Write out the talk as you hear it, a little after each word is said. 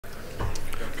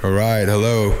All right,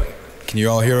 hello. Can you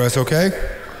all hear us okay?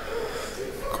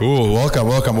 Cool,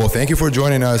 welcome. Well, thank you for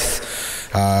joining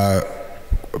us. I'm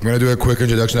going to do a quick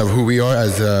introduction of who we are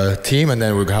as a team, and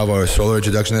then we'll have our solo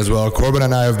introduction as well. Corben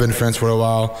and I have been friends for a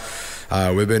while.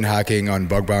 We've been hacking on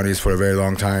bug bounties for a very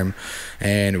long time,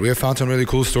 and we have found some really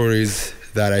cool stories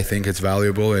that I think it's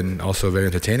valuable and also very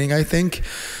entertaining, I think,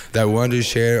 that we wanted to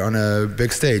share on a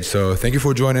big stage. So thank you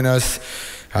for joining us.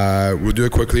 We'll do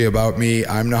it quickly about me.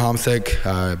 I'm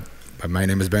Nahamsek. My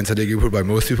name is Sadeghipour, but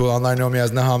most people online know me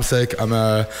as Nahamsek. I'm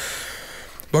a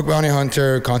bug bounty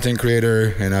hunter, content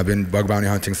creator, and I've been bug bounty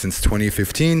hunting since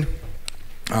 2015.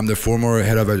 I'm the former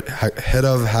head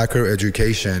of hacker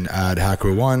education at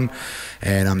HackerOne,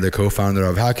 and I'm the co-founder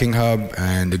of Hacking Hub.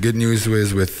 And the good news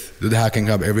is with the Hacking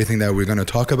Hub, everything that we're going to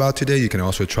talk about today, you can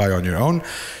also try on your own.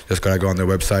 Just got to go on their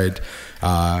website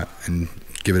and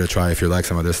give it a try if you like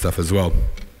some of this stuff as well.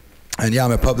 And yeah,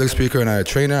 I'm a public speaker and I'm a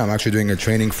trainer. I'm actually doing a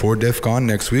training for DEF CON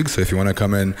next week. So if you want to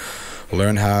come and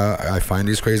learn how I find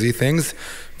these crazy things,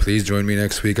 please join me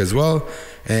next week as well.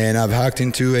 And I've hacked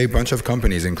into a bunch of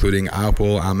companies, including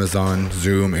Apple, Amazon,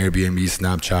 Zoom, Airbnb,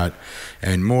 Snapchat,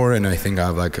 and more. And I think I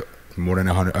have like more than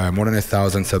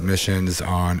 1,000 submissions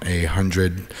on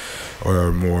 100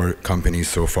 or more companies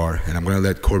so far. And I'm going to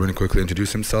let Corben quickly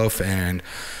introduce himself, and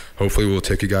hopefully we'll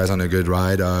take you guys on a good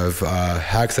ride of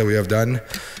hacks that we have done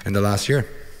in the last year.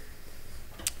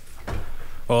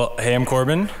 Well, hey, I'm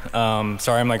Corben.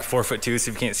 Sorry, I'm like 4'2",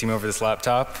 so if you can't see me over this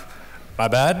laptop, my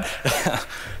bad.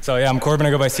 So yeah, I'm Corben.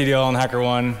 I go by CDL on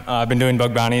HackerOne. I've been doing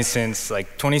bug bounties since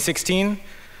like 2016.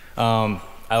 I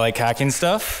like hacking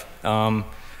stuff.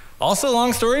 Also,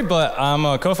 long story, but I'm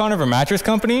a co-founder of a mattress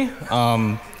company.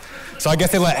 So I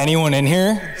guess they let anyone in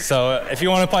here. So if you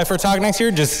want to apply for a talk next year,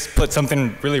 just put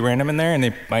something really random in there and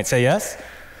they might say yes.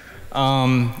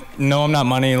 No, I'm not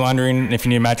money laundering. If you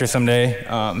need a mattress someday,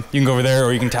 you can go over there,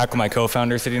 or you can tackle my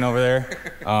co-founder sitting over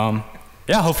there.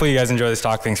 Yeah, hopefully you guys enjoy this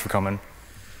talk. Thanks for coming.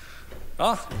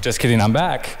 Oh, just kidding, I'm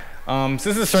back. So this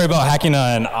is a story about hacking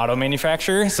an auto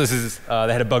manufacturer. So this is,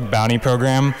 they had a bug bounty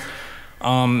program.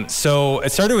 So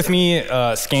it started with me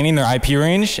scanning their IP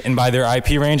range, and by their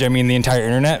IP range I mean the entire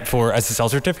internet for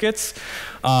SSL certificates.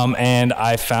 And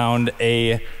I found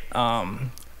a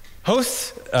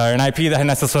host, an IP that had an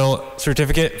SSL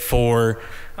certificate for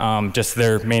just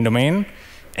their main domain.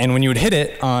 And when you would hit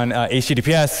it on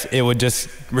HTTPS, it would just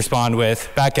respond with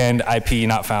backend IP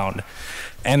not found.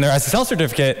 And their SSL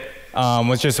certificate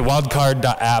was just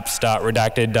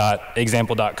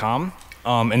wildcard.apps.redacted.example.com.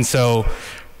 And so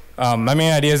my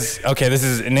main idea is, okay, this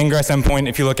is an ingress endpoint.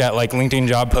 If you look at like LinkedIn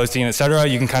job posting, et cetera,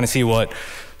 you can kind of see what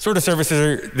sort of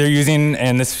services they're using.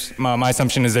 And this, my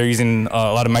assumption is they're using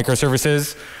a lot of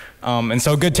microservices. And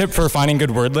so a good tip for finding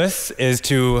good word lists is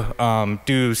to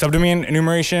do subdomain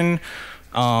enumeration.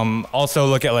 Also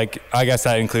look at like, I guess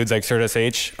that includes like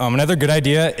cert.sh. Another good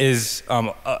idea is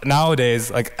nowadays,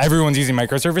 like everyone's using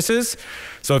microservices.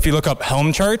 So if you look up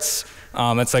Helm charts,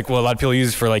 that's like what a lot of people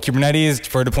use for like Kubernetes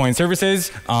for deploying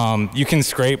services. You can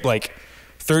scrape like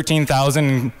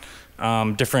 13,000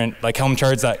 different like Helm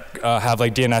charts that have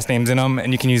like DNS names in them,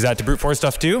 and you can use that to brute force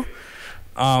stuff too.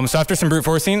 So after some brute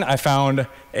forcing, I found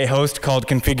a host called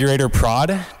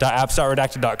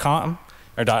configuratorprod.apps.redacted.com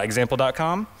or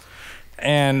 .example.com.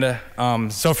 And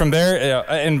so from there,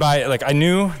 and by like I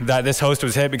knew that this host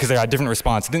was hit because I got a different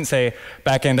response. It didn't say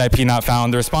backend IP not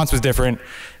found. The response was different,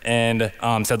 and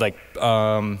said like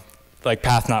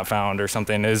path not found or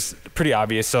something. It was pretty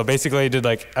obvious. So basically, I did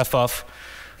like fuff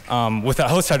with that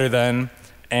host header then,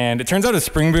 and it turns out a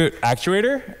Spring Boot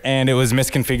actuator, and it was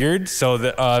misconfigured. So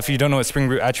if you don't know what Spring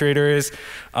Boot actuator is,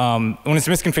 when it's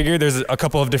misconfigured, there's a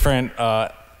couple of different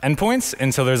endpoints,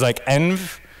 and so there's like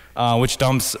env, which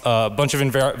dumps a bunch of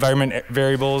environment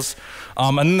variables.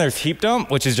 And then there's heap dump,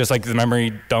 which is just like the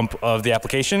memory dump of the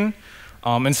application.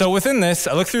 And so within this,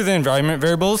 I looked through the environment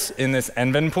variables in this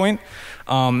env endpoint.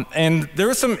 And there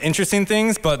were some interesting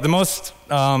things, but the most,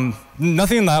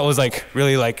 nothing that was like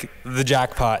really like the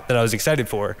jackpot that I was excited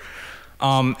for.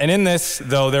 And in this,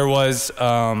 though, there was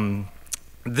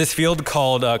this field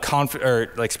called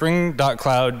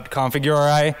spring.cloud config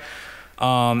URI.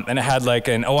 And it had like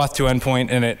an OAuth 2 endpoint,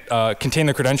 and it contained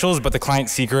the credentials, but the client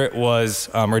secret was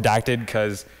redacted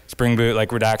because Spring Boot like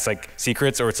redacts like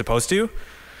secrets, or it's supposed to.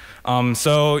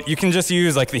 So you can just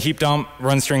use like the heap dump,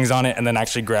 run strings on it, and then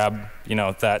actually grab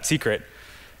that secret.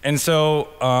 And so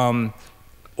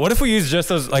what if we use just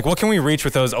those, like what can we reach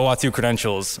with those OAuth 2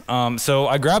 credentials? So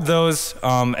I grabbed those,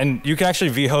 and you can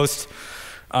actually vhost.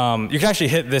 You can actually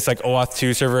hit this like OAuth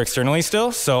 2 server externally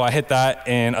still. So I hit that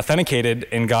and authenticated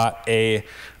and got a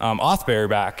auth bearer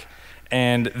back.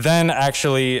 And then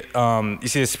actually, you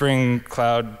see the Spring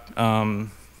Cloud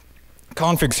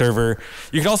config server.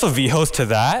 You could also vhost to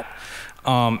that.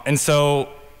 And so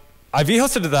I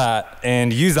vhosted to that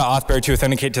and used that auth bearer to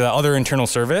authenticate to that other internal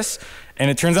service. And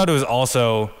it turns out it was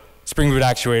also Spring Boot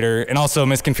actuator and also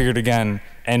misconfigured again.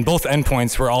 And both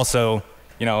endpoints were also,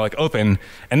 like open.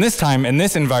 And this time in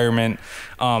this environment,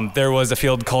 there was a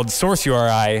field called source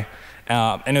URI.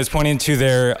 And it was pointing to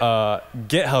their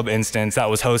GitHub instance that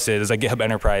was hosted. It was like GitHub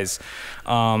Enterprise.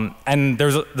 And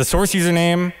there's the source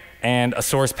username and a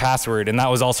source password, and that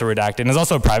was also redacted. And there's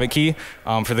also a private key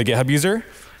for the GitHub user.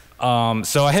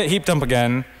 So I hit heap dump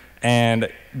again and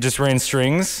just ran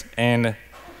strings and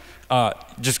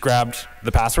just grabbed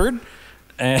the password.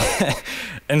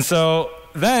 And so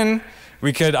then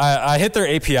I hit their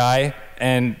API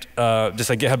and just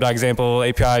like GitHub.example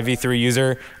API v3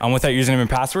 user with that username and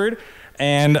password.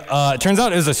 And it turns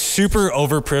out it was a super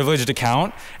overprivileged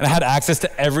account, and I had access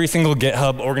to every single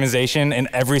GitHub organization and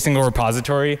every single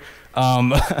repository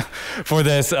for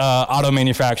this auto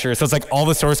manufacturer. So it's like all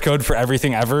the source code for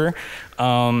everything ever.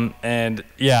 And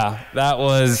yeah, that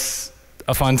was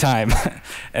a fun time.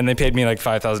 And they paid me like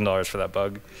 $5,000 for that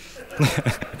bug,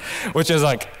 which is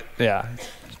like, yeah,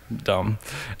 dumb.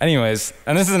 Anyways,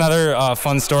 and this is another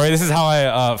fun story. This is how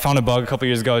I found a bug a couple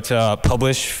years ago to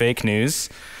publish fake news.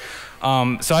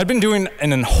 So I'd been doing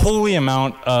an unholy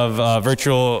amount of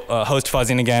virtual host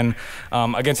fuzzing again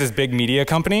against this big media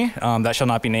company that shall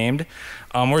not be named.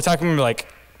 We're talking like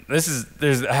I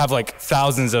have like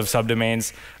thousands of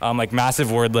subdomains, like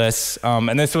massive word lists,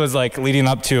 and this was like leading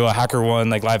up to a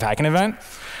HackerOne like live hacking event.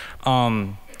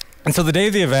 And so the day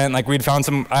of the event, like we'd found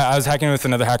I was hacking with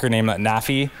another hacker named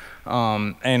Nafi,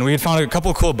 and we had found a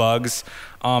couple of cool bugs.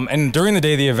 And during the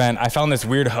day of the event, I found this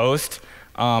weird host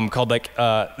called like,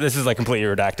 this is like completely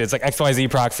redacted. It's like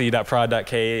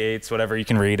xyzproxy.prod.k8, whatever you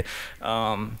can read.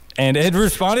 And it had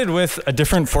responded with a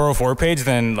different 404 page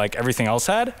than like everything else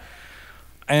had.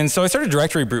 And so I started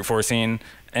directory brute forcing,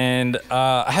 and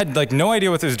I had like no idea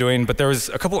what this was doing, but there was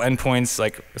a couple endpoints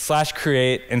like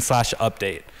 /create and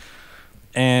 /update.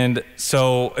 And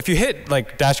so if you hit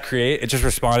like -create, it just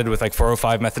responded with like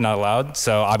 405 method not allowed.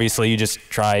 So obviously you just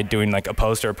try doing like a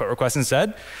post or a put request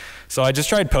instead. So I just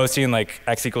tried posting like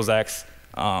x equals x,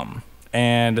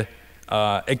 and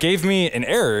it gave me an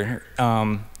error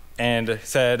and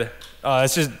said,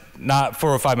 it's just not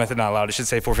 405 method not allowed. It should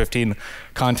say 415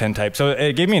 content type. So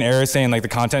it gave me an error saying like the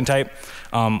content type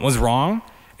was wrong.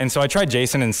 And so I tried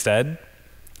JSON instead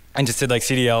and just did like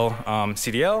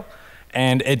CDL,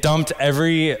 and it dumped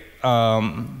every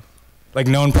like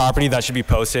known property that should be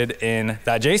posted in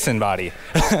that JSON body.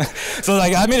 So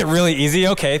like I made it really easy.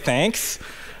 Okay, thanks.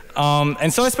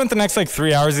 And so I spent the next like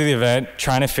 3 hours of the event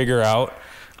trying to figure out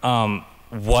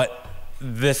what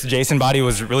this JSON body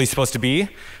was really supposed to be.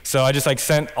 So I just like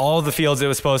sent all the fields it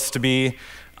was supposed to be,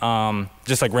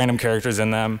 just like random characters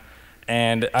in them.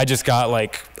 And I just got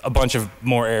like a bunch of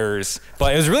more errors.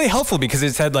 But it was really helpful because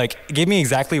it said like, it gave me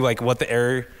exactly like what the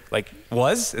error like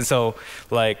was. And so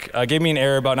like gave me an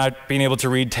error about not being able to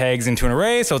read tags into an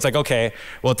array. So it's like, okay,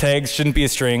 well tags shouldn't be a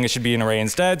string, it should be an array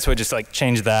instead. So I just like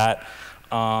changed that.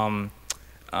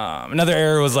 Another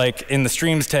error was like in the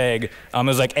streams tag, it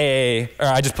was like AA, or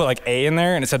I just put like A in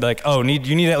there and it said like, oh,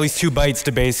 you need at least 2 bytes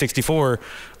to base 64,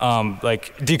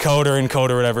 like decode or encode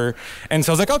or whatever. And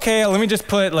so I was like, okay, let me just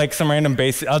put like some random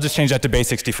base, I'll just change that to base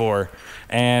 64.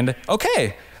 And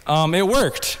okay, it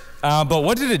worked. But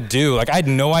what did it do? Like I had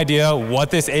no idea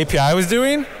what this API was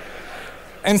doing.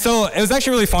 And so it was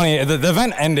actually really funny. The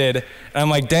event ended and I'm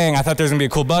like, dang, I thought there was gonna be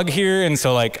a cool bug here. And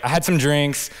so like I had some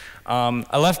drinks.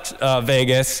 I left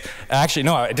Vegas. Actually,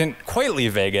 no, I didn't quite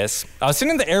leave Vegas. I was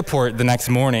sitting at the airport the next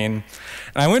morning,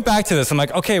 and I went back to this. I'm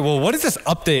like, okay, well, what is this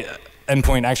update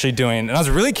endpoint actually doing? And I was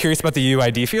really curious about the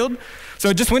UUID field. So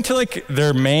I just went to like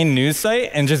their main news site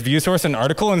and just view source an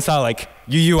article and saw like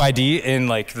UUID in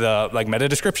like the like meta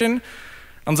description.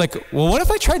 I was like, well, what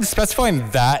if I tried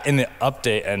specifying that in the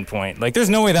update endpoint? Like, there's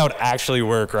no way that would actually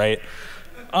work, right?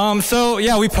 So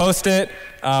yeah, we post it.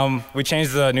 We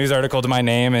changed the news article to my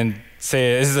name and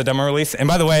say this is a demo release. And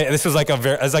by the way, this was like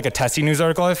a testing news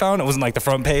article I found. It wasn't like the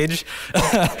front page.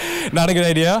 Not a good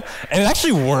idea. And it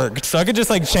actually worked. So I could just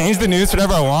like change the news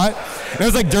whatever I want. And it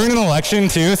was like during an election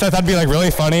too, so I thought it'd be like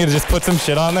really funny to just put some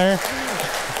shit on there.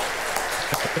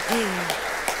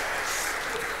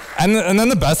 And then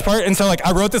the best part, and so like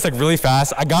I wrote this like really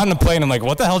fast. I got on a plane. I'm like,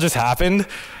 what the hell just happened?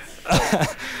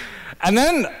 And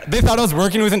then they thought I was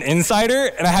working with an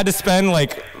insider, and I had to spend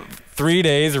like 3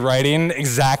 days writing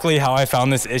exactly how I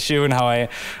found this issue and how I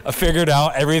figured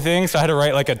out everything. So I had to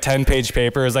write like a 10-page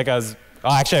paper. It was like I was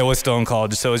Oh, actually, I was still in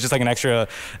college, so it was just like an extra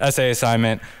essay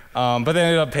assignment. But they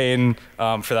ended up paying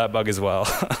for that bug as well.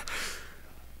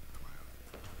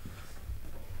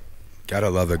 Gotta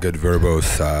love a good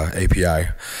verbose API.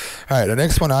 All right, the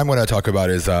next one I'm going to talk about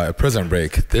is Prison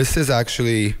Break. This is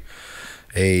actually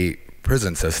a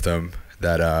prison system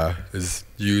that is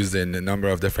used in a number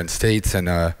of different states and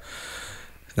a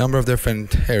number of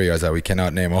different areas that we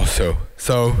cannot name also.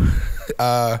 So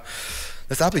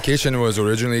this application was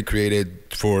originally created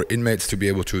for inmates to be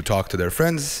able to talk to their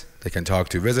friends. They can talk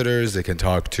to visitors. They can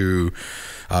talk to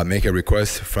make a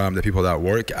request from the people that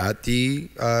work at the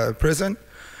prison.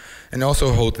 And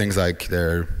also hold things like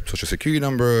their social security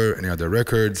number, any other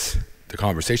records, the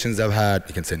conversations they've had.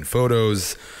 You can send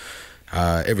photos,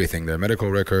 everything, their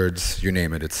medical records, you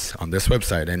name it, it's on this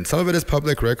website. And some of it is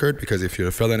public record because if you're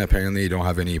a felon, apparently you don't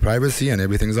have any privacy and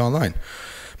everything's online.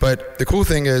 But the cool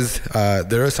thing is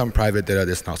there is some private data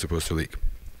that's not supposed to leak.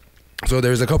 So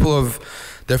there's a couple of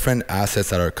different assets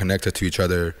that are connected to each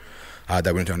other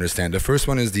that we need to understand. The first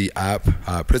one is the app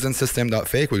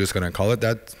prisonsystem.fake. We're just going to call it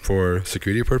that for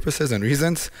security purposes and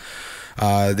reasons.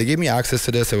 They gave me access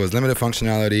to this. It was limited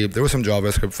functionality. There were some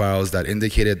JavaScript files that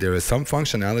indicated there is some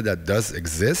functionality that does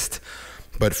exist,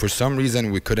 but for some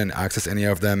reason we couldn't access any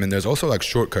of them. And there's also like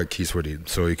shortcut keys for these.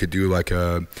 So you could do like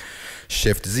a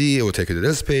Shift Z, it will take you to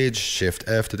this page, Shift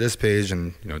F to this page,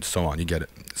 and so on. You get it.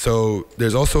 So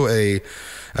there's also a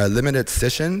limited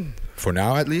session, for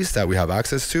now at least, that we have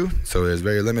access to. So there's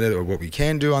very limited of what we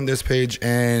can do on this page.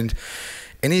 And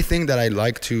anything that I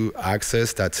like to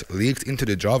access that's leaked into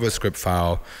the JavaScript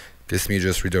file, this me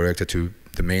just redirected to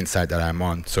the main site that I'm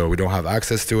on. So we don't have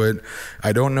access to it.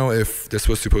 I don't know if this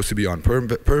was supposed to be on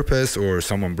purpose or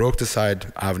someone broke the site.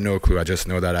 I have no clue. I just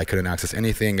know that I couldn't access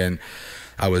anything and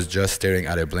I was just staring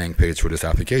at a blank page for this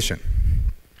application.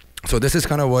 So this is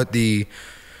kind of what the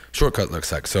shortcut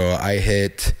looks like. So I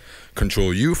hit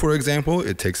Control U, for example.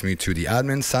 It takes me to the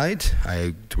admin side.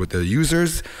 With the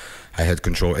users, I hit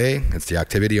Control A. It's the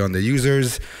activity on the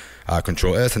users.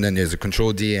 Control S, and then there's a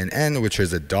Control D and N, which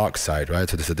is the doc side, right?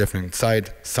 So this is a different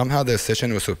side. Somehow the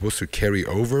session was supposed to carry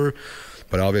over,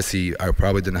 but obviously I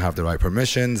probably didn't have the right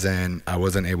permissions and I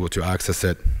wasn't able to access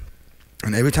it.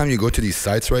 And every time you go to these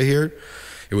sites right here,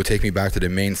 it will take me back to the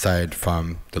main site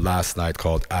from the last slide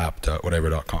called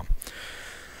app.whatever.com.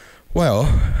 Well,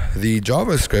 the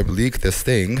JavaScript leaked this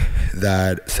thing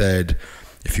that said,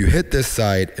 if you hit this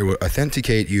site, it will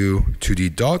authenticate you to the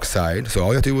doc side. So all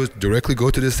you have to do is directly go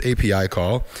to this API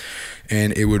call,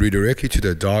 and it would redirect you to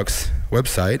the docs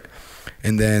website,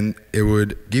 and then it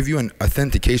would give you an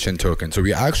authentication token. So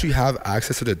we actually have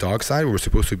access to the doc side. We're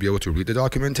supposed to be able to read the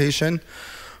documentation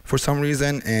for some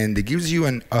reason, and it gives you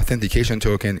an authentication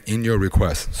token in your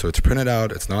request. So it's printed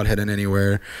out, it's not hidden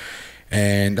anywhere.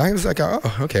 And I was like, oh,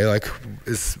 okay, like,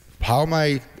 how am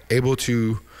I able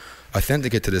to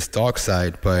authenticate to this doc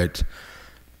side, but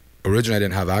originally I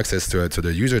didn't have access to it, so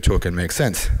the user token makes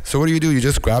sense. So what do? You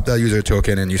just grab that user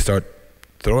token and you start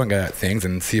throwing it at things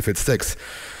and see if it sticks.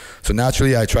 So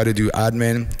naturally, I try to do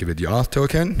admin, give it the auth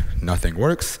token, nothing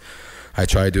works. I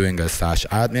try doing a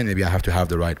 /admin, maybe I have to have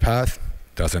the right path,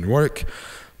 doesn't work.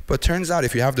 But turns out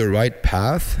if you have the right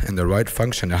path and the right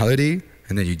functionality,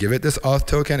 and then you give it this auth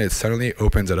token, it suddenly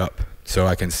opens it up. So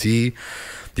I can see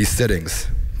these settings.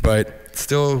 But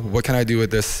still, what can I do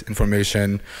with this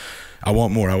information? I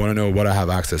want more. I want to know what I have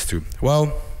access to.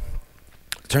 Well,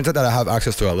 it turns out that I have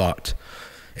access to a lot.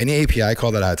 Any API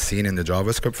call that I had seen in the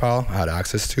JavaScript file, I had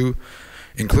access to,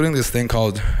 including this thing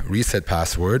called reset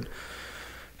password.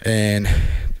 And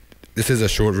this is a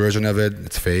short version of it.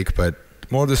 It's fake, but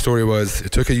more of the story was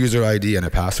it took a user ID and a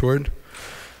password,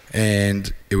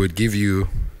 and it would give you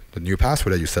the new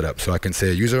password that you set up. So I can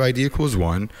say user ID equals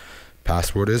 1,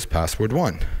 password is password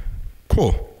 1.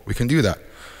 Cool, we can do that.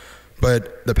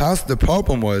 But the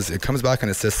problem was it comes back and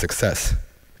it says success.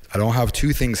 I don't have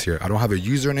two things here. I don't have a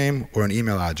username or an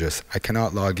email address. I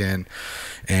cannot log in,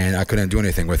 and I couldn't do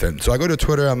anything with it. So I go to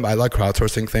Twitter. I like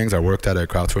crowdsourcing things. I worked at a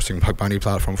crowdsourcing bug bounty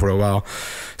platform for a while.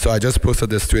 So I just posted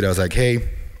this tweet. I was like, hey,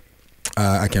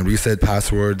 I can reset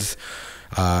passwords.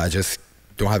 I just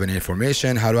don't have any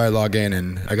information. How do I log in?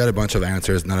 And I got a bunch of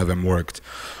answers. None of them worked.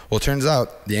 Well, it turns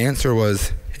out the answer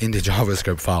was in the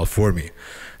JavaScript file for me.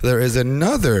 There is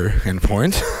another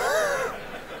endpoint.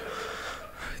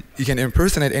 You can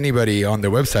impersonate anybody on the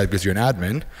website because you're an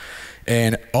admin,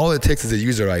 and all it takes is a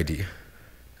user ID,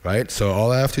 right? So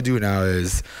all I have to do now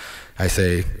is I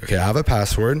say, okay, I have a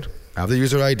password, I have the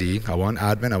user ID, I want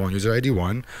admin, I want user ID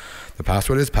 1, the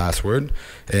password is password,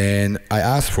 and I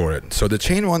ask for it. So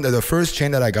the first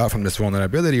chain that I got from this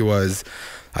vulnerability was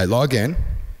I log in,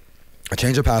 I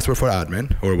change the password for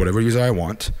admin, or whatever user I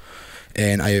want,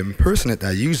 and I impersonate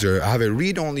that user, I have a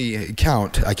read-only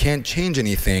account. I can't change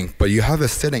anything, but you have a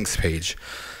settings page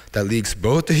that leaks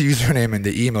both the username and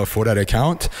the email for that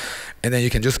account, and then you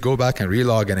can just go back and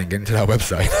relog in and get into that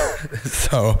website.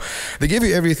 So they give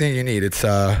you everything you need. It's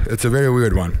a very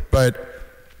weird one, but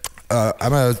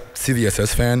I'm a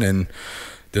CVSS fan, and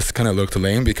this kind of looked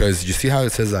lame because you see how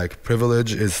it says like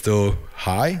privilege is still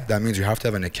high? That means you have to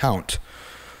have an account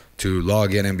to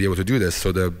log in and be able to do this.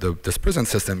 So this prison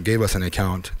system gave us an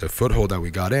account. The foothold that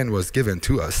we got in was given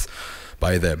to us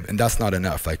by them, and that's not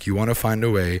enough. Like, you want to find a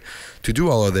way to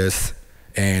do all of this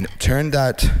and turn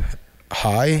that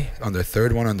high on the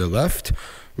third one on the left.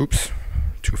 Oops,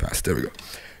 too fast. There we go.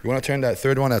 You want to turn that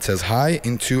third one that says high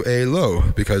into a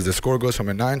low, because the score goes from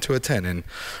a 9 to a 10, and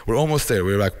we're almost there.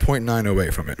 We're like 0.9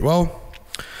 away from it. Well,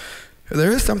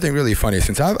 there is something really funny.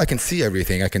 Since I can see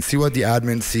everything, I can see what the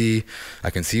admins see, I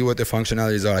can see what the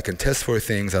functionalities are, I can test for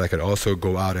things that I could also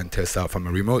go out and test out from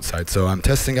a remote side. So I'm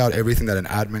testing out everything that an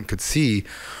admin could see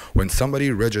when somebody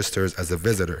registers as a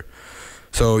visitor.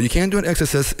 So you can't do an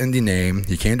XSS in the name,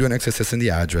 you can't do an XSS in the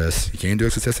address, you can't do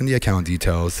XSS in the account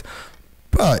details,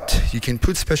 but you can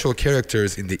put special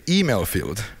characters in the email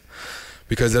field,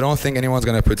 because I don't think anyone's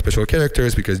going to put special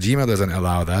characters because Gmail doesn't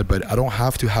allow that, but I don't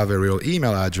have to have a real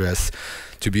email address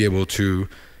to be able to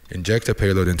inject a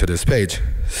payload into this page.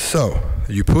 So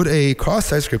you put a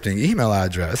cross-site scripting email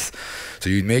address, so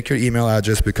you make your email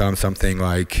address become something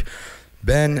like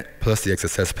Ben plus the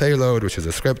XSS payload, which is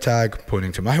a script tag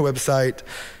pointing to my website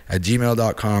at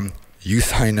gmail.com. You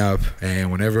sign up,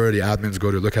 and whenever the admins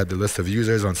go to look at the list of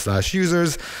users on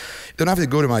 /users, you don't have to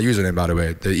go to my username, by the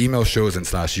way. The email shows in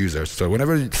 /users. So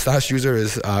whenever /user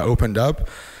is opened up,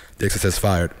 the XSS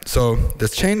fired. So the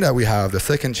chain that we have, the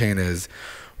second chain is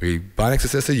we bind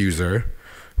XSS a user,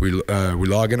 we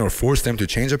log in or force them to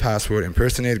change a password,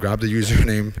 impersonate, grab the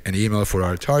username and email for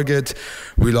our target.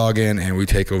 We log in and we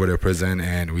take over their prison,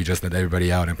 and we just let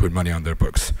everybody out and put money on their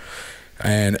books.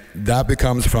 And that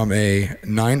becomes from a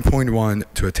 9.1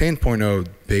 to a 10.0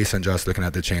 based on just looking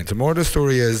at the chain. So more of the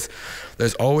story is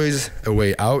there's always a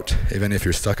way out, even if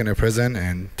you're stuck in a prison,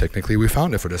 and technically we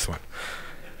found it for this one.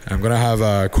 I'm going to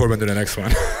have Corben do the next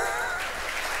one.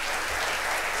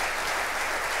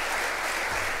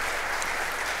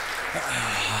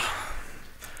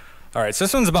 All right, so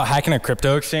this one's about hacking a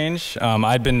crypto exchange.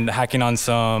 I'd been hacking on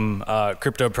some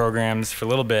crypto programs for a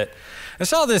little bit. I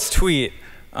saw this tweet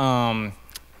called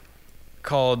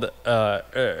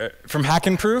from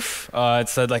Hacking Proof. It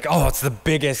said like, oh, it's the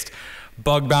biggest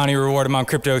bug bounty reward among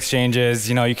crypto exchanges.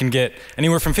 You know, you can get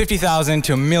anywhere from $50,000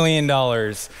 to $1 million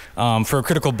for a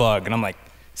critical bug. And I'm like,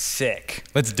 sick,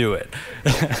 let's do it.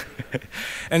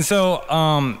 And so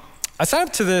I signed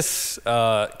up to this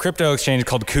crypto exchange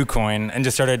called KuCoin and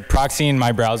just started proxying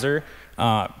my browser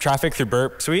traffic through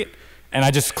Burp Suite. And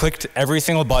I just clicked every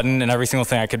single button and every single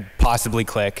thing I could possibly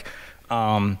click.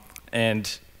 And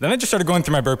then I just started going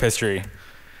through my burp history.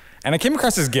 And I came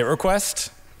across this GET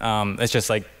request. It's just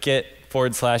like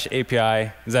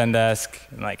get/API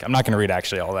Zendesk. And like, I'm not going to read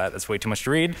actually all that. That's way too much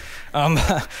to read.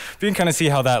 But you can kind of see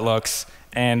how that looks.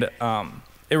 And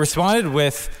it responded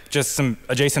with just some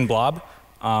a JSON blob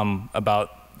about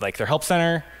like their help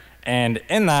center. And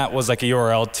in that was like a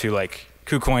URL to like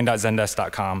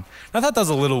kucoin.zendesk.com. I thought that was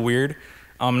a little weird.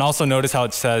 And also notice how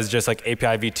it says just like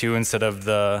API v2 instead of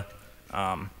the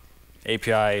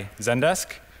API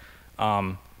Zendesk. So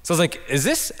I was like, is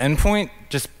this endpoint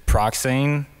just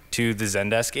proxying to the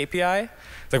Zendesk API?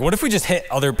 It's like, what if we just hit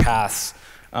other paths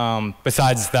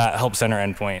besides that help center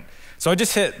endpoint? So I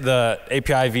just hit the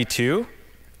API v2,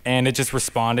 and it just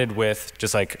responded with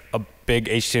just like a big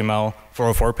HTML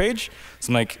 404 page.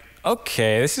 So I'm like,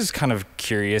 okay, this is kind of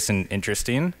curious and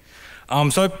interesting.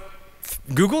 So I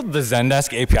Googled the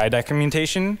Zendesk API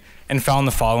documentation and found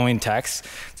the following text.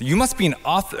 So you must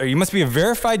be a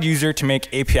verified user to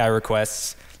make API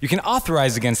requests. You can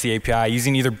authorize against the API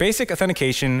using either basic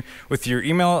authentication with your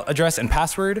email address and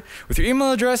password, with your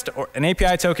email address or an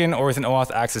API token, or with an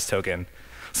OAuth access token.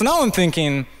 So now I'm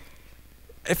thinking,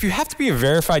 if you have to be a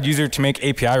verified user to make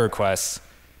API requests,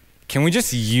 can we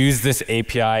just use this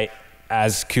API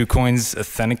as KuCoin's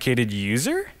authenticated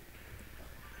user?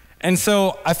 And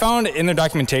so I found in their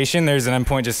documentation, there's an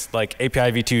endpoint just like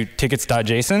API v2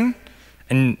 tickets.json,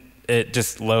 and it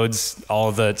just loads all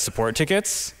of the support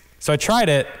tickets. So I tried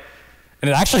it, and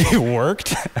it actually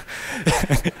worked.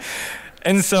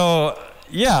 And so,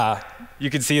 yeah,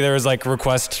 you could see there was like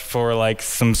request for like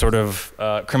some sort of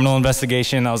criminal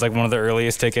investigation. That was like one of the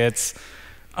earliest tickets.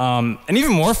 And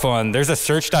even more fun, there's a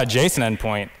search.json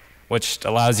endpoint, which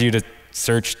allows you to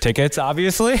search tickets,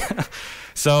 obviously.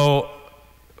 So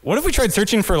what if we tried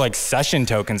searching for like session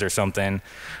tokens or something?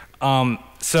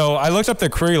 So I looked up the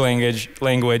query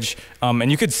language,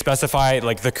 and you could specify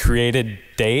like the created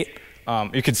date.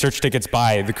 You could search tickets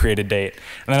by the created date.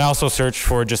 And then I also searched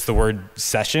for just the word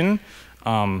session.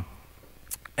 And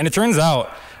it turns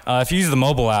out, if you use the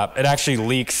mobile app, it actually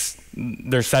leaks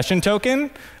their session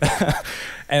token.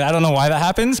 And I don't know why that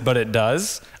happens, but it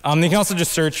does. You can also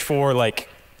just search for like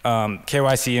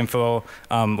KYC info,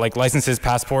 like licenses,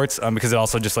 passports, because it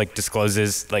also just like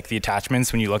discloses like the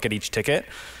attachments when you look at each ticket.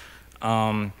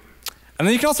 And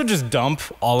then you can also just dump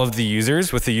all of the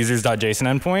users with the users.json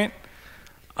endpoint.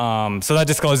 So that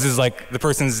discloses like the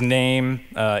person's name,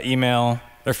 email,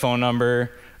 their phone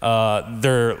number,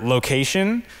 their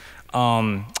location,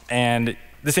 and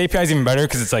this API is even better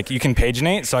because it's like you can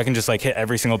paginate, so I can just like hit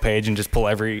every single page and just pull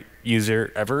every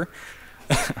user ever.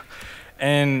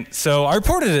 And so I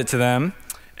reported it to them,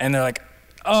 and they're like,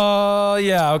 "Oh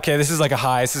yeah, okay, this is like a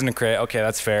high, this isn't a crit. Okay,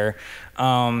 that's fair."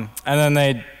 And then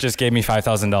they just gave me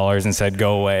 $5,000 and said,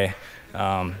 "Go away."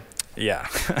 Yeah.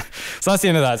 So that's the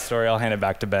end of that story. I'll hand it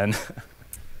back to Ben.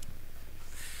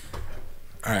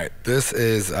 All right, this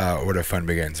is where the fun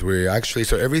begins. We actually,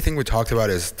 so everything we talked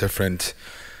about is different,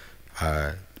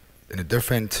 in a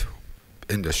different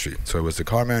industry. So it was the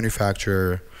car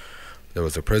manufacturer, there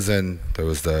was the prison, there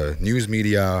was the news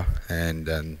media, and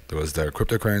then there was the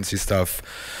cryptocurrency stuff.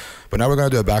 But now we're gonna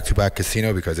do a back-to-back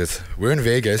casino because we're in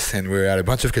Vegas and we're at a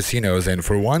bunch of casinos, and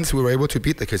for once we were able to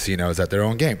beat the casinos at their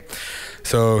own game.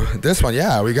 So this one,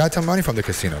 yeah, we got some money from the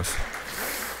casinos.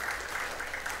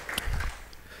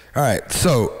 All right,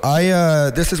 so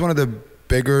this is one of the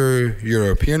bigger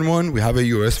European one. We have a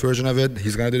US version of it.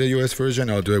 He's gonna do the US version.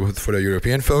 I'll do it for the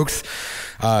European folks.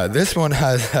 This one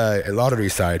has a lottery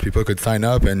site. People could sign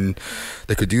up and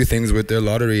they could do things with their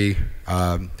lottery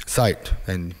site.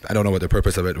 And I don't know what the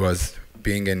purpose of it was.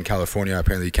 Being in California,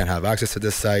 apparently you can't have access to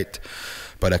this site,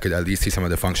 but I could at least see some of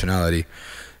the functionality.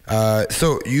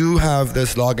 So you have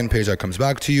this login page that comes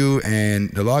back to you, and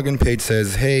the login page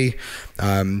says, hey,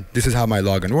 this is how my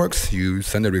login works. You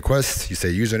send a request, you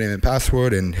say username and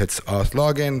password, and hits auth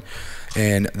login.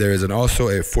 And there is also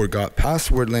a forgot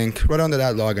password link right under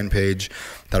that login page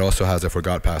that also has a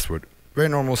forgot password. Very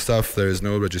normal stuff. There is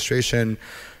no registration,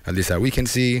 at least that we can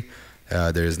see.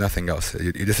 There is nothing else.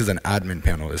 This is an admin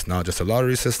panel. It's not just a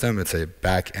lottery system. It's a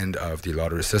back end of the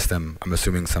lottery system. I'm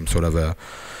assuming some sort of a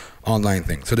online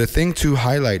thing. So the thing to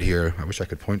highlight here, I wish I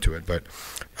could point to it, but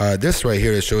this right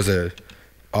here, it shows a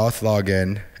auth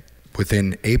login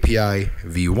within API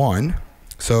v1.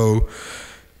 So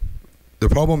the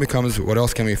problem becomes, what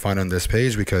else can we find on this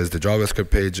page? Because the JavaScript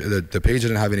page, the page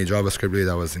didn't have any JavaScript really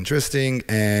that was interesting,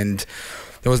 and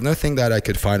there was nothing that I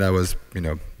could find that was,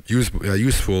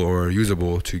 useful or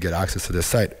usable to get access to this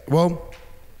site. Well,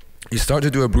 you start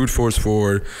to do a brute force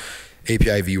for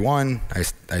API v1.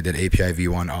 I did API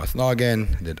v1 auth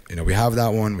login. We have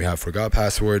that one. We have forgot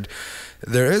password.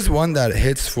 There is one that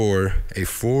hits for a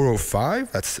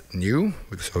 405. That's new.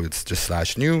 So it's just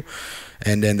 /new.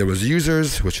 And then there was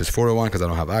users, which is 401 because I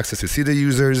don't have access to see the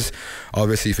users.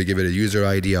 Obviously, if you give it a user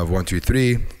ID of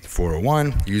 123,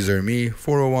 401, user me,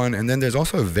 401. And then there's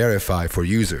also a verify for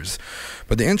users.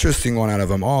 But the interesting one out of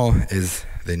them all is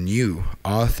the new,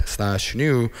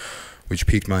 auth/new, which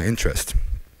piqued my interest.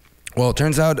 Well, it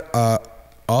turns out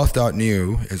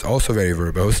auth.new is also very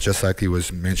verbose, just like he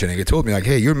was mentioning. It told me, like,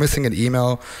 hey, you're missing an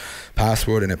email,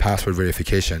 password, and a password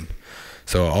verification.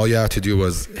 So all you have to do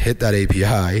was hit that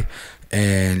API,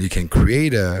 and you can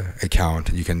create an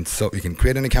account. You can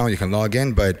create an account, you can log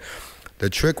in, but the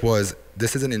trick was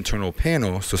this is an internal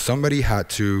panel, so somebody had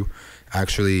to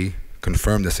actually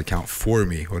confirm this account for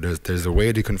me, or there's a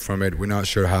way to confirm it. We're not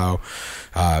sure how.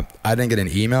 I didn't get an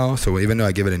email, so even though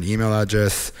I give it an email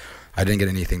address, I didn't get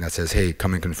anything that says, hey,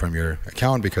 come and confirm your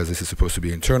account, because this is supposed to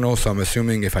be internal. So I'm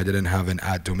assuming if I didn't have an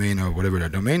 @domain or whatever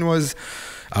that domain was,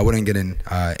 I wouldn't get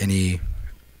any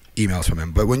emails from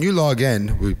him. But when you log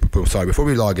in, before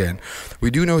we log in,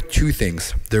 we do know two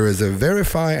things. There is a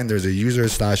verify and there's a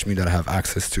user/me that I have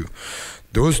access to.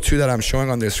 Those two that I'm showing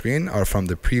on the screen are from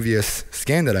the previous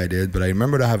scan that I did, but I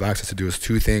remember to have access to those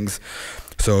two things.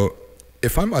 So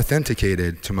if I'm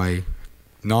authenticated to my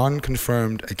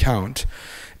non-confirmed account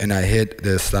and I hit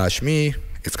the /me,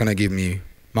 it's gonna give me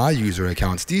my user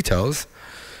account's details,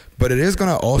 but it is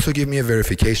gonna also give me a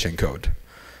verification code.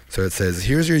 So it says,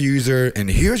 here's your user and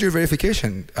here's your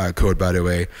verification code, by the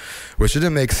way, which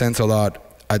didn't make sense a lot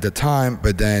at the time,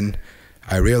 but then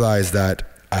I realized that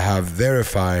I have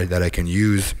verify that I can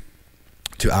use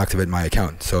to activate my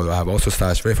account. So I have also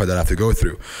 /verify that I have to go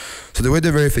through. So the way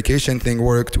the verification thing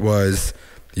worked was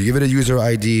you give it a user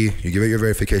ID, you give it your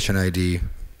verification ID,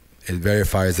 it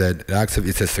verifies it,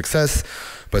 it says success,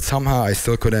 but somehow I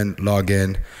still couldn't log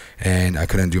in and I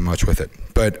couldn't do much with it.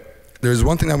 But there's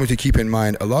one thing I want you to keep in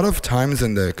mind. A lot of times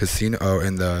in the casino,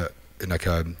 in like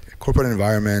a corporate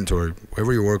environment or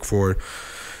wherever you work for,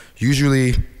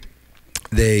 usually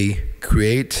they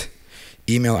create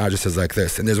email addresses like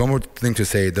this. And there's one more thing to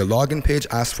say. The login page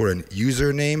asks for an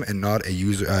username and not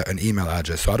an email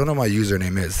address. So I don't know what my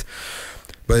username is.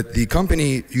 But the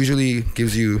company usually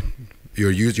gives you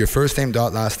your first name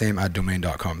dot last name at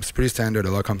domain.com. It's pretty standard.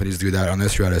 A lot of companies do that.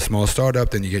 Unless you're at a small startup,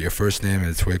 then you get your first name and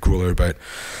it's way cooler, but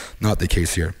not the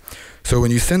case here. So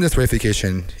when you send this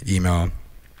verification email,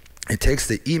 it takes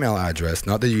the email address,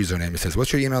 not the username. It says,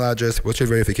 what's your email address? What's your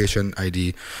verification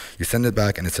ID? You send it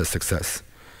back and it says success.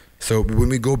 So when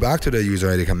we go back to the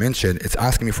user ID I mentioned, it's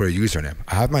asking me for a username.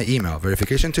 I have my email.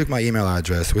 Verification took my email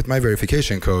address with my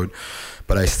verification code,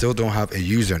 but I still don't have a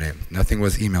username. Nothing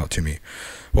was emailed to me.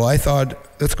 Well, I thought,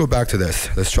 let's go back to this.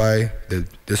 Let's try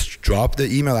this, drop the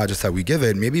email address that we give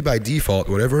it. Maybe by default,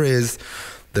 whatever is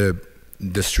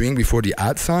the string before the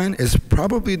 @ sign is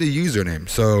probably the username.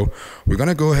 So we're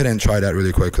gonna go ahead and try that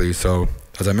really quickly. So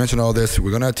as I mentioned all this,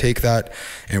 we're gonna take that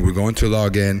and we're going to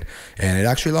log in, and it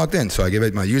actually logged in. So I give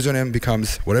it my username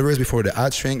becomes whatever is before the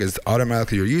 @ string is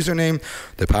automatically your username.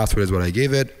 The password is what I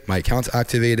gave it. My account's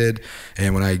activated,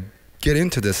 and when I get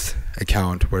into this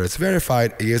account where it's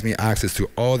verified, it gives me access to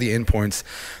all the endpoints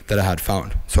that I had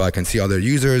found. So I can see other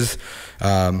users.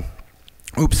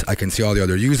 I can see all the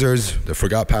other users. The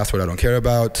forgot password I don't care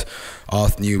about.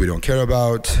 Auth new we don't care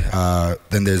about.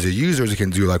 Then there's the users you can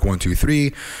do like 1, 2,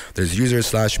 3. There's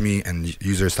user/me and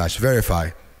user/verify.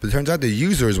 But it turns out the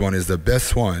users one is the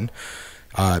best one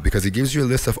because it gives you a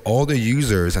list of all the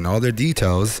users and all their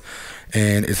details,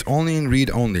 and it's only in read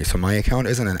only. So my account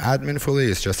isn't an admin fully,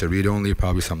 it's just a read only,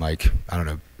 probably some like, I don't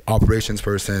know, operations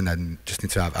person and just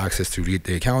need to have access to read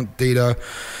the account data.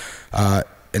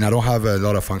 And I don't have a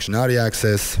lot of functionality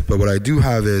access, but what I do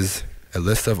have is a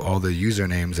list of all the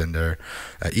usernames and their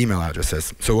email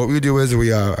addresses. So what we do is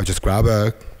I just grab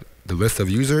the list of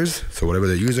users, so whatever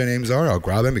the usernames are, I'll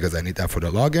grab them because I need that for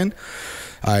the login.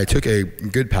 I took a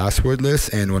good password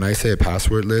list, and when I say a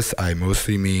password list, I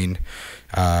mostly mean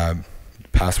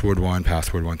password 1,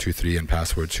 password 1, 2, 3, and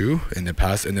password 2 and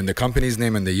then the company's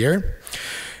name and the year.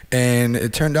 And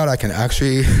it turned out I can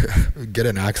actually get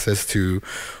an access to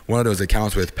one of those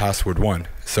accounts with password 1.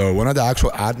 So one of the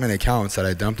actual admin accounts that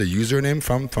I dumped the username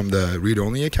from the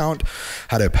read-only account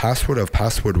had a password of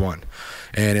password 1.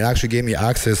 And it actually gave me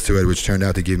access to it, which turned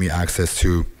out to give me access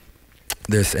to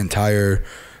this entire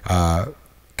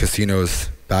casino's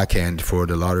backend for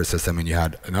the lottery system. And you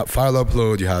had a file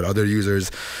upload, you had other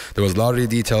users. There was lottery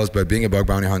details, but being a bug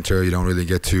bounty hunter, you don't really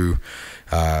get to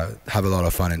have a lot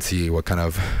of fun and see what kind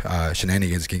of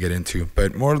shenanigans you can get into.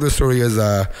 But more of the story is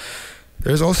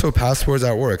there's also passwords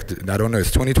at work. I don't know,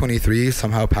 it's 2023,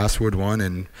 somehow password 1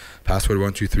 and password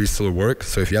 1, 2, 3 still work.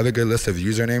 So if you have a good list of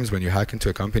usernames when you hack into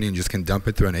a company and just can dump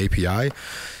it through an API,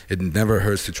 it never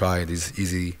hurts to try these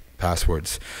easy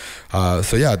passwords.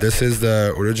 So yeah, this is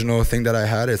the original thing that I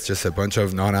had. It's just a bunch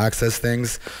of non-access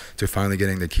things to finally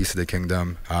getting the keys to the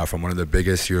kingdom from one of the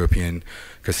biggest European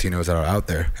casinos that are out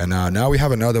there. And now we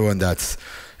have another one that's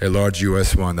a large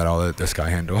US one that I'll let this guy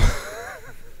handle.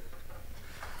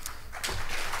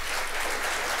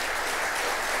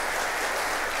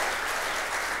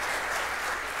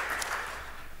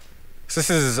 So this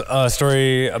is a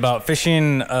story about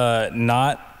fishing,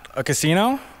 not a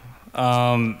casino.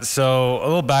 So a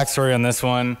little backstory on this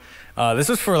one. This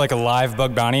was for like a live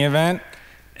bug bounty event.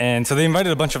 And so they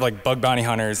invited a bunch of like bug bounty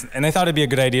hunters, and they thought it'd be a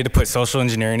good idea to put social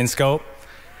engineering in scope.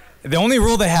 The only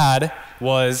rule they had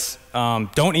was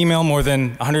don't email more than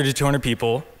 100 to 200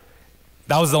 people.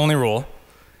 That was the only rule.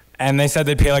 And they said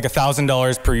they'd pay like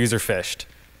 $1,000 per user fished.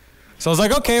 So I was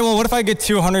like, okay, well, what if I get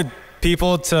 200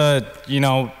 people to,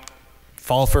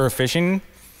 fall for a phishing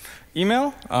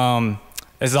email?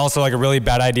 This is also like a really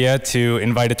bad idea to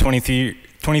invite a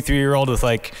 23-year-old with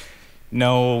like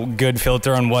no good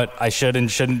filter on what I should and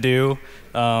shouldn't do.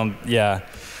 Yeah.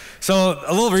 So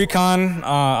a little recon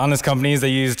on this company is they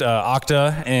used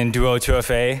Okta and Duo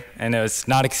 2FA, and it was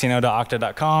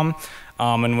notacasino.okta.com.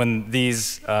 And when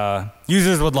these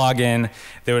users would log in,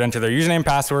 they would enter their username,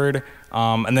 password,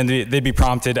 and then they'd be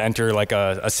prompted to enter like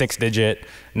a 6-digit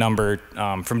number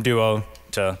from Duo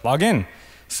to log in.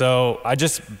 So I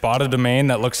just bought a domain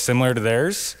that looks similar to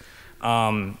theirs.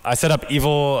 I set up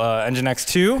Evil Nginx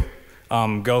 2,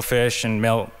 GoFish, and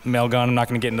Mailgun. I'm not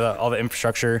going to get into all the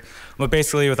infrastructure, but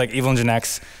basically with like Evil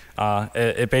Nginx,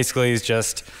 it basically is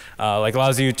just like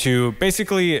allows you to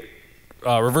basically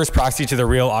reverse proxy to the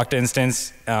real Okta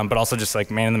instance, but also just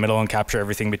like man in the middle and capture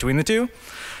everything between the two.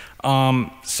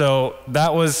 So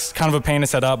that was kind of a pain to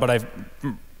set up, but I've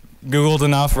Googled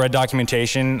enough, read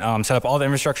documentation, set up all the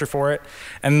infrastructure for it.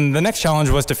 And the next challenge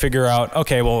was to figure out,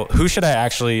 okay, well, who should I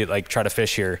actually like try to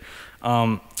fish here?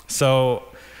 God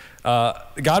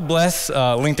bless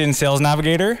LinkedIn Sales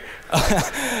Navigator.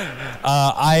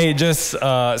 I just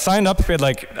signed up, paid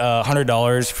like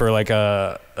 $100 for like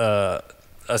a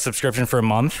subscription for a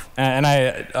month, and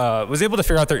I was able to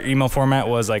figure out their email format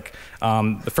was like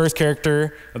the first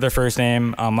character of their first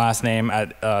name, last name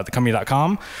at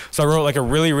thecompany.com. So I wrote like a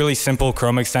really, really simple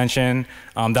Chrome extension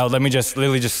that would let me just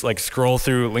literally just like scroll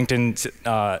through LinkedIn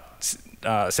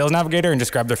Sales Navigator and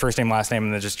just grab their first name, last name,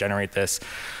 and then just generate this.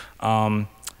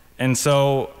 And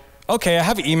so, okay, I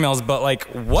have emails, but like,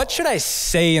 what should I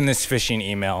say in this phishing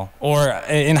email? Or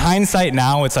in hindsight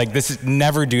now, it's like,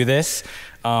 never do this.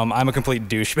 I'm a complete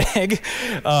douchebag.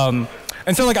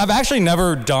 And so like, I've actually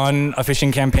never done a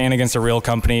phishing campaign against a real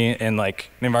company in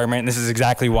like an environment. And this is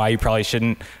exactly why you probably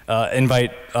shouldn't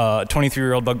invite a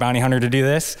 23-year-old bug bounty hunter to do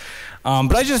this.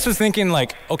 But I just was thinking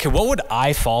like, okay, what would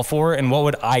I fall for and what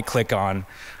would I click on?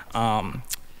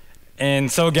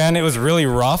 And so again, it was really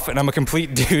rough, and I'm a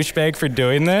complete douchebag for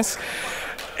doing this.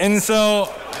 And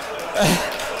so,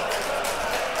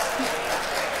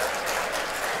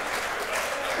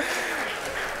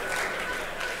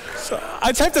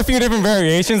 I typed a few different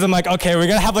variations. I'm like, okay, we're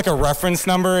gonna have like a reference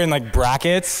number in like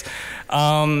brackets,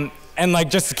 and like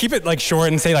just keep it like short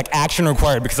and say like action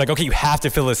required, because like, okay, you have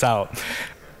to fill this out.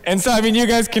 And so, I mean, you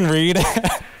guys can read.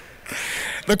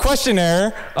 The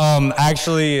questionnaire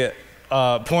actually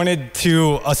pointed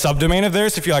to a subdomain of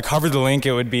theirs. So if you like hover the link,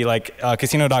 it would be like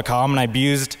casino.com, and I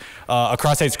abused a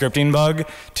cross-site scripting bug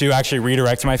to actually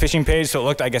redirect to my phishing page, so it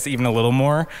looked, I guess, even a little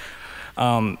more.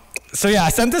 So yeah, I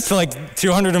sent this to like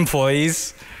 200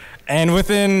 employees, and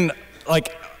within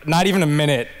like not even a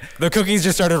minute, the cookies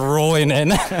just started rolling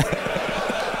in.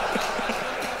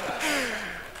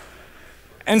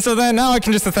 And so then now I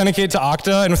can just authenticate to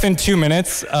Okta, and within 2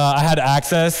 minutes, I had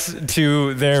access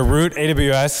to their root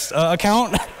AWS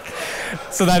account.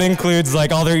 So that includes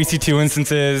like all their EC2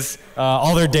 instances,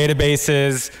 all their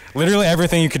databases, literally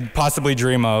everything you could possibly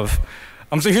dream of.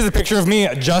 So here's a picture of me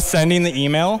just sending the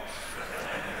email.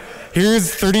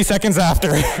 Here's 30 seconds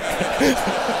after.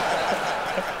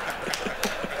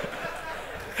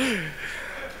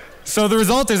 So the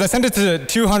result is I sent it to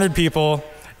 200 people,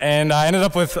 and I ended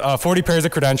up with 40 pairs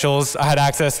of credentials. I had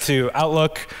access to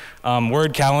Outlook,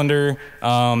 Word calendar.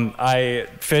 I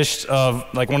fished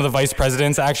like one of the vice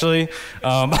presidents, actually.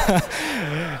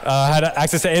 I had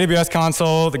access to AWS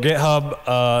console, the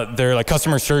GitHub, their like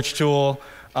customer search tool,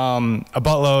 a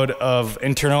buttload of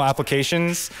internal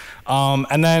applications.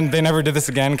 And then they never did this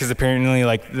again, because apparently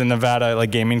like the Nevada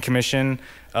like Gaming Commission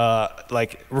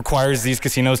like requires these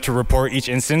casinos to report each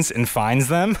instance and fines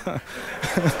them.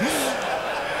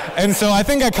 And so I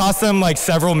think I cost them like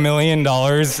several $1 million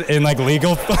in like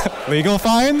legal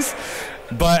fines.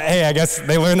 But hey, I guess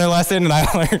they learned their lesson, and I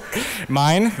learned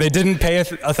mine. They didn't pay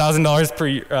 $1,000 per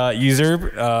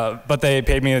user, but they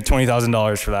paid me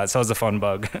 $20,000 for that. So it was a fun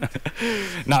bug.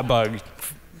 Not bug.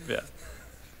 Yeah.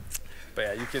 But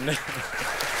yeah, you can.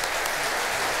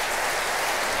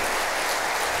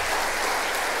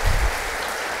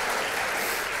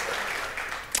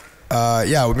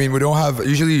 Yeah, I mean, we don't have,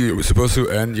 usually you're supposed to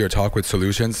end your talk with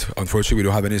solutions. Unfortunately, we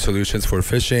don't have any solutions for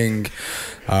phishing,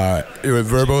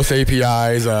 verbose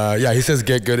APIs. Yeah, he says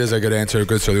get good is a good answer, a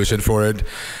good solution for it.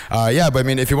 Yeah, but I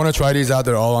mean, if you want to try these out,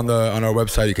 they're all on our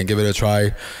website. You can give it a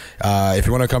try. If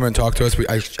you want to come and talk to us,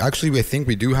 I think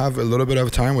we do have a little bit of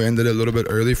time. We ended a little bit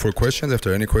early for questions. If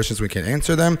there are any questions, we can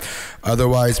answer them.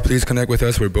 Otherwise, please connect with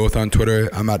us. We're both on Twitter.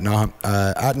 I'm at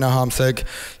Nahamsek.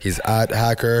 He's at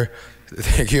Hacker.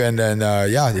 Thank you, and then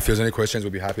yeah, if there's any questions,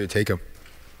 we'll be happy to take them.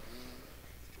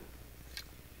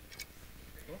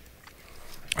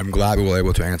 I'm glad we were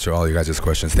able to answer all you guys'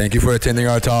 questions. Thank you for attending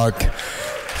our talk. Good stuff.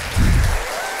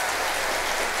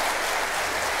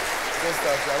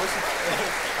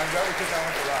 I'm glad we took that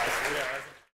one for last. Yeah.